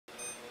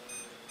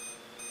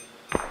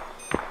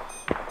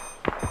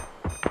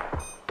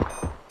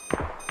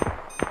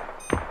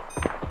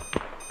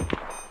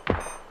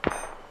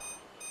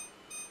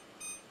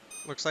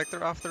looks like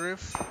they're off the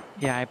roof.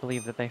 Yeah, I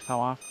believe that they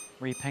fell off.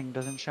 Reping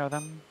doesn't show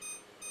them.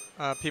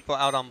 People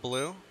out on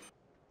blue.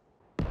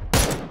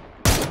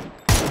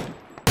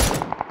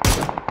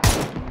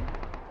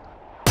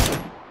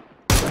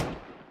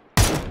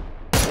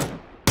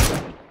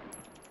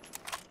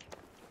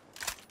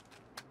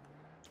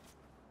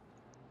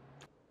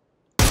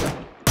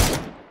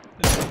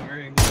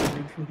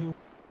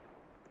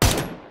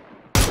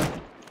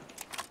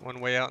 One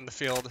way out in the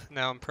field,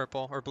 now in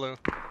purple or blue.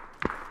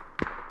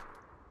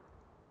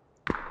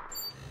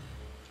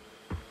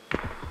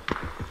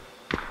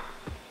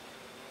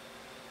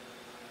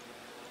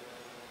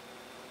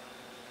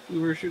 We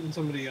were shooting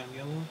somebody on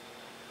yellow.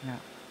 Yeah.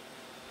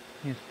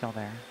 He's still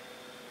there.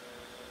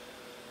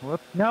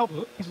 Whoop. Nope.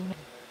 Whoops.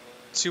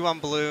 Two on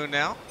blue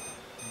now.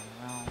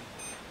 Oh,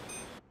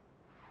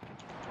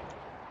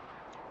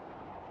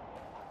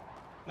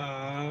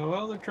 well.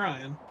 Well, they're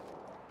trying.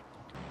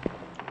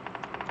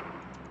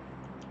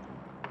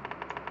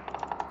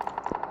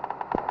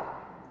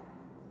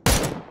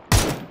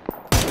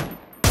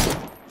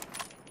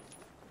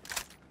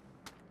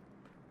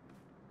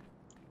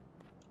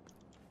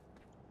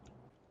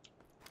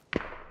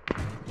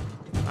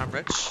 I'm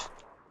Rich.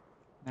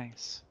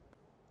 Nice.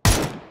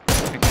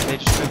 Okay, they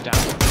just moved down.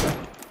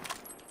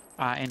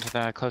 Into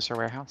the closer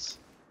warehouse.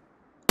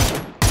 Okay.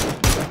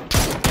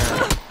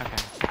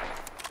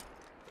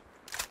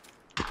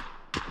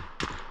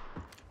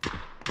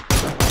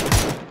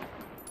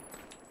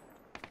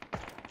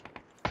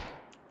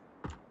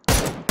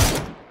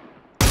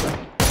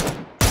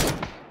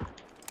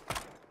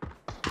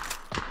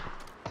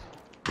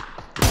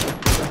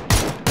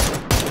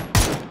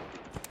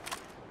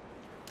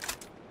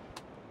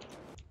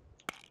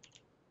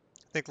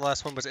 I think the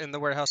last one was in the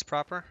warehouse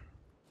proper.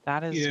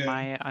 That is Yeah.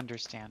 my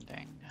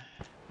understanding.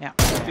 Yeah.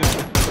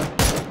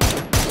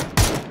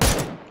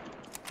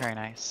 Very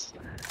nice.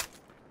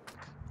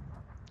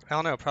 I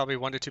don't know, probably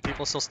 1 to 2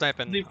 people still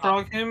sniping.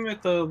 Leapfrog him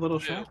at the little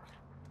shack.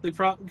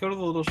 Leapfrog, go to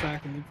the little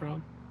shack and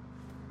leapfrog.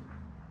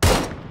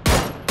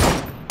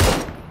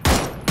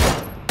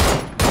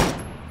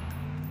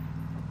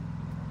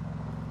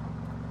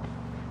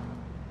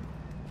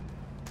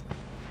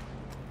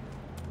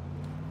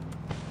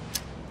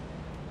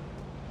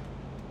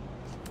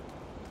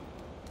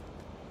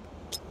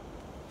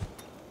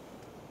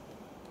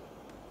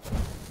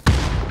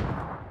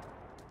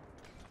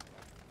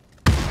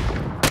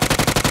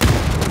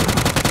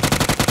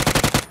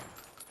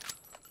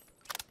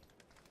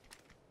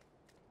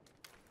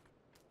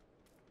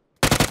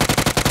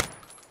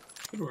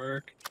 Good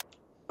work.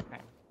 Okay.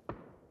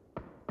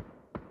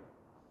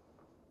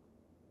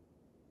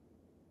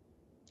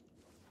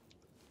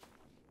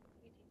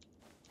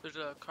 There's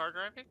a car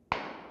driving?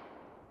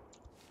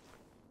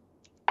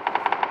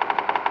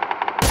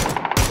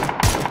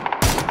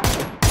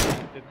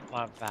 Didn't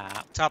love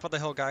that. Top of the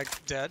hill guy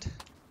dead.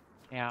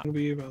 Yeah. It'll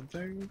be about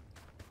there.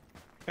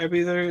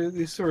 Maybe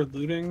these two are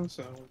looting,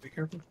 so be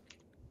careful.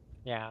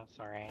 Yeah,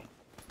 sorry.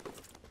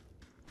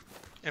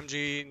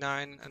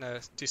 MG9 and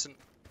a decent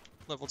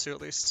level 2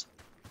 at least.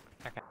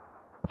 Okay.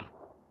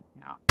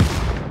 Yeah.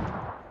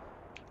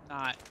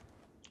 Not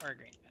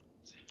arguing it.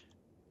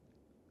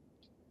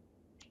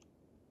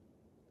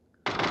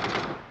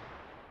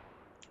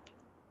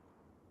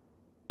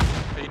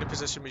 Are you in a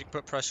position where you can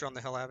put pressure on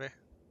the hill, Abby?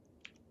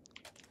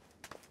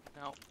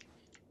 No.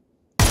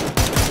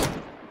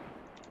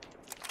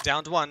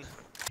 Downed one.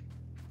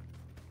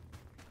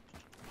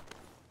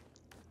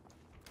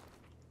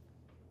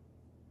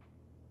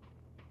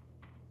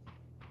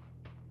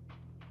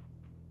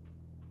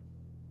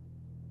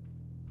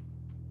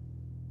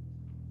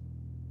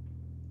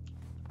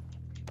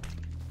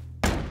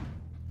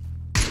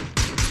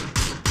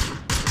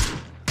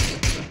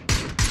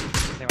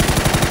 They went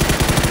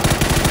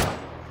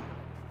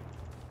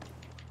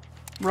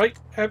Right,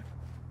 Eb.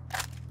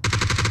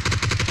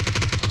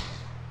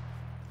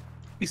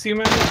 You see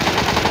him, Eb?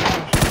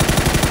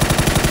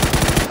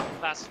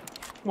 Last.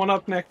 One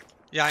up, Nick.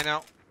 Yeah, I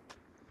know.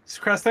 He's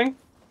cresting.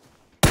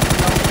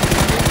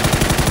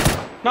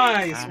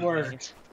 Nice work.